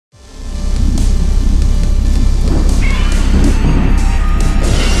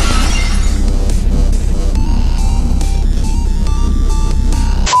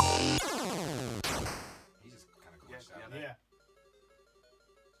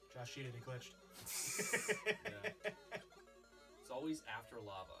Josh cheated. He glitched. Yeah. It's always after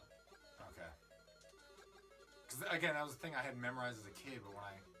lava. Okay. Because again, that was the thing I had memorized as a kid, but when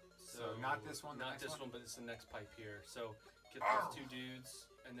I so not this one, not this one, but it's the next pipe here. So get those two dudes,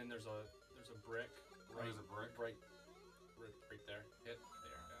 and then there's a brick. Right, there's a brick. Right there. Hit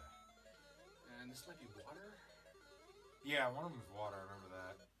there. And this might be water. Yeah, one of them was water. I remember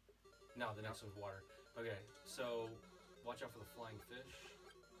that. No, the next one's water. Okay, so watch out for the flying fish.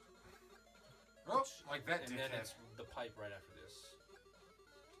 Oh, like that. And then it's the pipe right after this.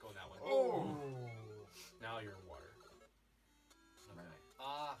 Go that way. Oh. Now you're in water. Okay.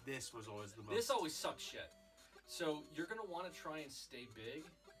 This was always the most. This always sucks shit. So you're gonna want to try and stay big,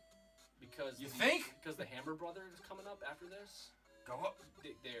 because because the Hammer Brother is coming up after this. Go up.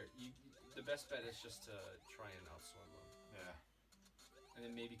 There, the best bet is just to try and outswim them. Yeah. And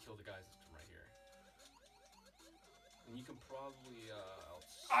then maybe kill the guys that come right here. And you can probably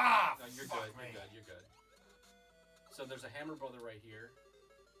no, you're good. Me. You're good. You're good. So there's a Hammer Brother right here.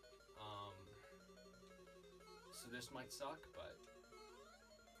 So this might suck, but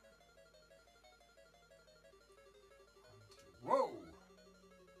whoa. Came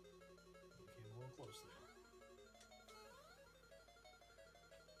a little close there.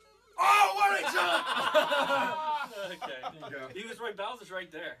 Oh, what a jump! okay. There you go. He was right. Bowser's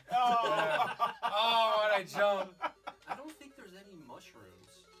right there. Oh, yeah. Oh, what a jump! I don't think there's any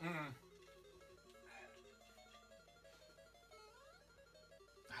mushrooms. Mm.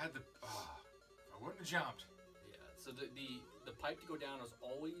 I had the. I wouldn't have jumped. Yeah. So the pipe to go down is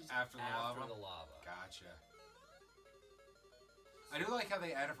always After the lava? Gotcha. I do like how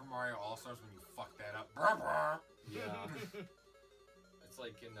they added for Mario All-Stars when you fuck that up. Brr, brr. Yeah. It's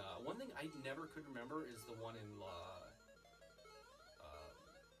like in one thing I never could remember is the one in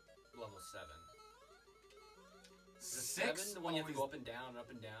level 7. Is it 7 the one you have to go up and down and up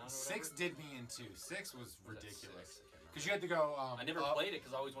and down? Or 6 whatever? did me in 2. 6 was ridiculous. 6? Because you had to go. I never up. played it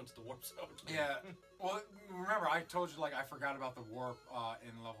because I always went to the warp zone. Yeah. Well, remember I told you like I forgot about the warp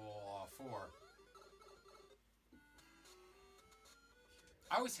in level 4.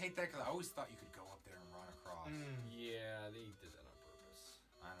 I always hate that because I always thought you could go up there and run across. Yeah, they did that on purpose.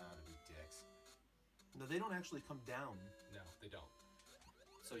 I know how to be dicks. No, they don't actually come down. No, they don't.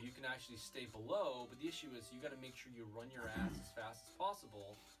 So you can actually stay below, but the issue is you got to make sure you run your ass as fast as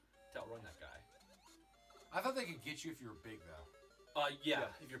possible to outrun that guy. I thought they could get you if you were big though.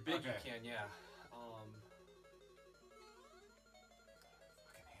 Yeah. If you're big, Okay. you can. Yeah.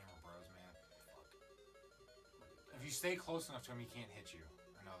 Fucking Hammer Bros, man. If you stay close enough to him, he can't hit you.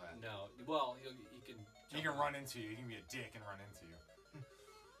 I know that. No. Well, he can. He can run into you. He can be a dick and run into you.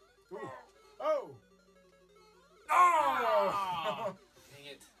 Ooh. Oh! Oh! Dang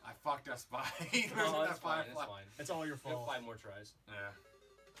it. I fucked us by. No, that's fine. That's fine. It's all your You have fault. 5 more tries. Yeah.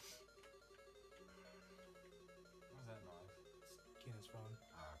 What was that noise? Keena's phone.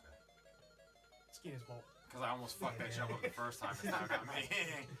 Oh, okay. It's Keena's fault. Because I almost fucked that jump up the first time. It's now got me.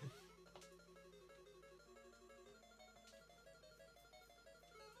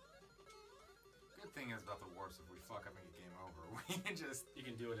 Good thing is about the warps, if we fuck up and get game over, we can just... You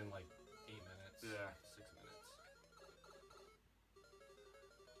can do it in like 8 minutes. Yeah. 6 minutes.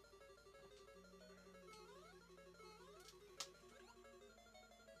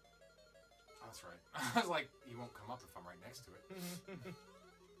 That's right. I was like, he won't come up if I'm right next to it.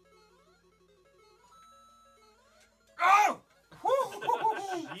 Oh!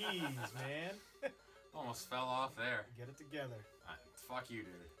 Jeez, man. Almost fell off there. Get it together. Fuck you,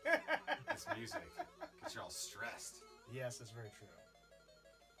 dude. This music gets you all stressed. Yes, that's very true.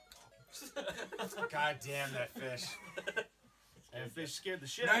 God damn that fish. And fish scared the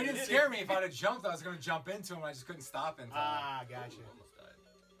shit No, out he of you. didn't scare me. If I'd have jumped, I was going to jump into him. I just couldn't stop in time. Ah, gotcha. Ooh, almost died.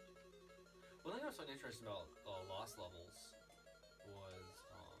 One thing I was so interested about Lost Levels was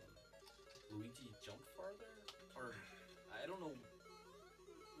Luigi jumped farther? Or, I don't know,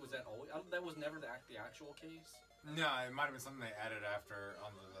 was that always, that was never the actual case? No, it might have been something they added after on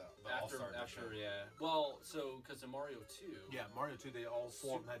the All-Star After, edition. yeah. Well, so, because in Mario 2... Yeah, Mario 2, they all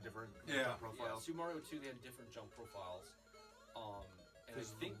 4 of them had different Yeah. profiles. Yeah, Super Mario 2, they had different jump profiles. And I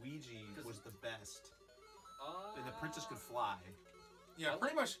Because think... Luigi was the best. And the Uh, princess could fly. Yeah, I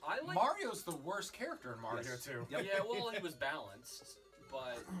pretty like- much. I like- Mario's the worst character in Mario Yes. 2. Yep. Yeah, well, he was balanced,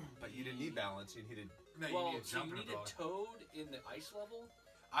 but... But you didn't need balance. You needed... No, you Well, need a so you jumping needed ability. Toad in the ice level?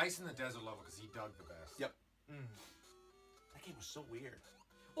 Ice in the desert level because he dug the best. Yep. That game was so weird.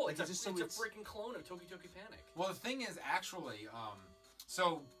 Well, Like, it's it's a just so freaking clone of Toki Toki Panic. Well, the thing is, actually,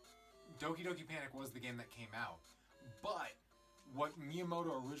 so Doki Doki Panic was the game that came out, but what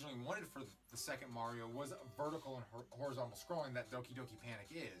Miyamoto originally wanted for the second Mario was vertical and horizontal scrolling that Doki Doki Panic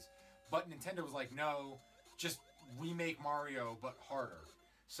is. But Nintendo was like, no, just remake Mario, but harder.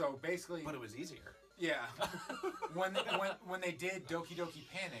 So basically... But it was easier. Yeah. when they did Doki Doki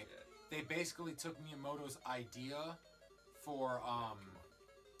Panic, they basically took Miyamoto's idea for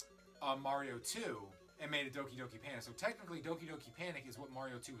Mario 2 and made it Doki Doki Panic. So technically, Doki Doki Panic is what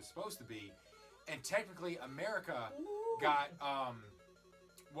Mario 2 was supposed to be. And technically, America got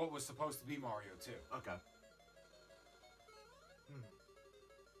what was supposed to be Mario 2. Okay.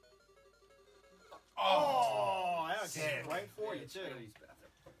 Oh, that was sick. right for you, too.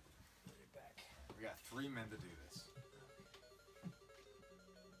 We got 3 men to do this.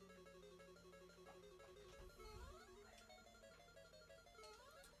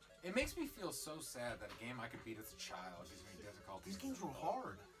 It makes me feel so sad that a game I could beat as a child gives me difficulties. These games were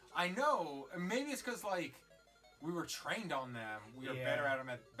hard. I know. And maybe it's because, like, we were trained on them. We were better at them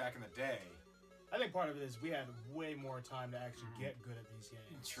back in the day. I think part of it is we had way more time to actually get good at these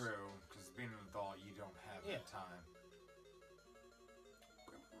games. True, because being an adult, you don't have that time.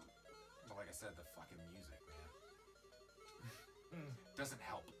 But like I said, the fucking music, man, doesn't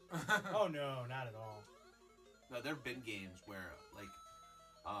help. Oh no, not at all. No, there have been games where, like,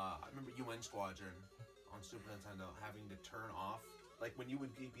 I remember UN Squadron on Super Nintendo having to turn off, like when you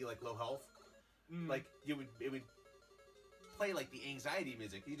would be like low health, like it would play like the anxiety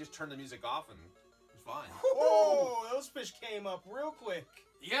music. You just turn the music off and it was fine. Oh, those fish came up real quick.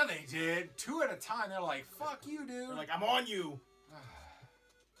 Yeah, they did. 2 at a time. They're like, "Fuck you, dude." They're like, "I'm on you."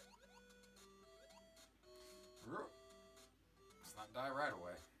 Let's not die right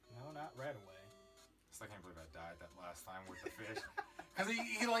away. No, not right away. I can't believe I died that last time with the fish. Because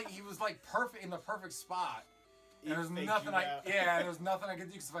he was like perfect in the perfect spot. And there's nothing there was nothing I could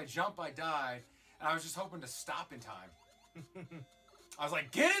do because if I jump, I died. And I was just hoping to stop in time. I was like,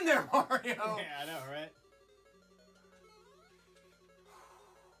 "Get in there, Mario!" Yeah, I know, right?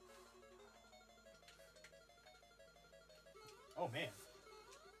 Oh man.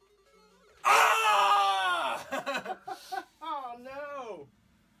 Ah! Oh no!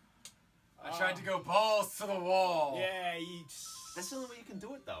 I tried to go balls to the wall. Yeah, That's the only way you can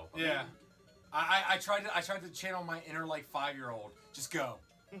do it, though. I tried to channel my inner like 5-year-old. Just go.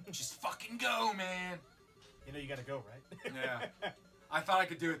 Just fucking go, man. You know you gotta go, right? Yeah. I thought I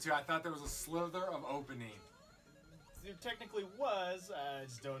could do it too. I thought there was a slither of opening. There technically was. I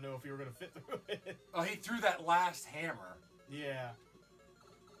just don't know if you were gonna fit through it. Oh, he threw that last hammer. Yeah.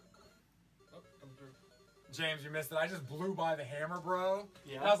 Oh, come through. James, you missed it. I just blew by the hammer, bro.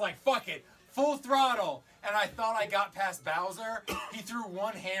 Yeah. And I was like, "Fuck it, full throttle." And I thought I got past Bowser. He threw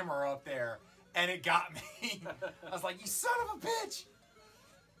one hammer up there, and it got me. I was like, "You son of a bitch!"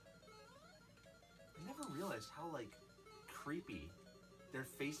 I never realized how like creepy their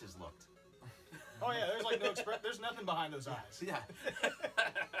faces looked. Oh yeah, there's like no there's nothing behind those eyes. Yeah. They're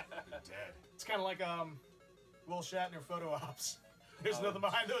dead. It's kind of like Will Shatner photo ops. There's nothing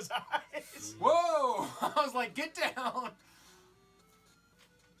behind those eyes. Whoa! I was like, "Get down!"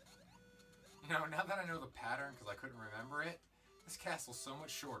 You know, now that I know the pattern because I couldn't remember it, this castle's so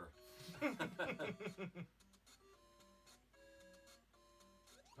much shorter.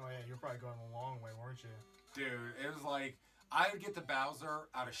 Oh yeah, you were probably going a long way, weren't you? Dude, it was like I would get the Bowser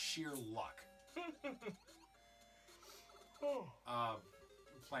out of sheer luck.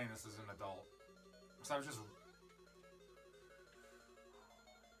 Playing this as an adult. So I was just...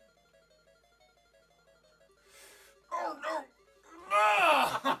 Oh no!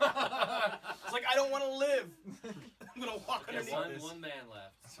 It's like, I don't want to live. I'm gonna walk Okay, underneath this. one man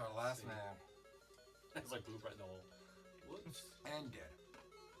left. That's our last man. It's like boop right in the hole. Whoops. And dead.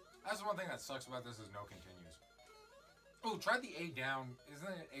 That's the one thing that sucks about this is no continues. Oh, try the A down. Isn't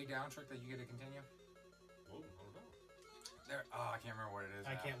it an A down trick that you get to continue? Whoa, I don't know. There. Oh, I can't remember what it is.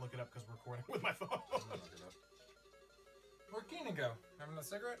 I now. can't look it up because we're recording with my phone. I'm gonna look it up. Where'd Keenan go? Having a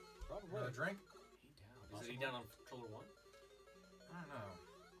cigarette? Probably. Another drink? Is it down on controller 1? I don't know.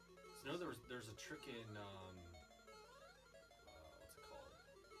 So no, there's a trick in what's it called?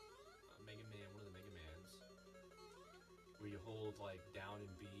 Mega Man, one of the Mega Mans, where you hold like down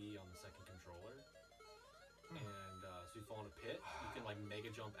and B on the second controller, and so you fall in a pit. You can like mega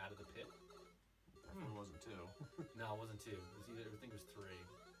jump out of the pit. Definitely wasn't 2. No, it wasn't 2. It was either I think it was 3.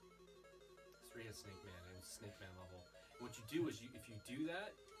 3 had Snake Man. It was Snake Man level. What you do is if you do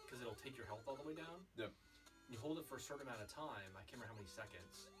that, because it'll take your health all the way down. Yep. You hold it for a certain amount of time. I can't remember how many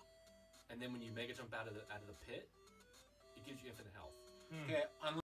seconds. And then when you mega jump out of the pit, it gives you infinite health. Okay,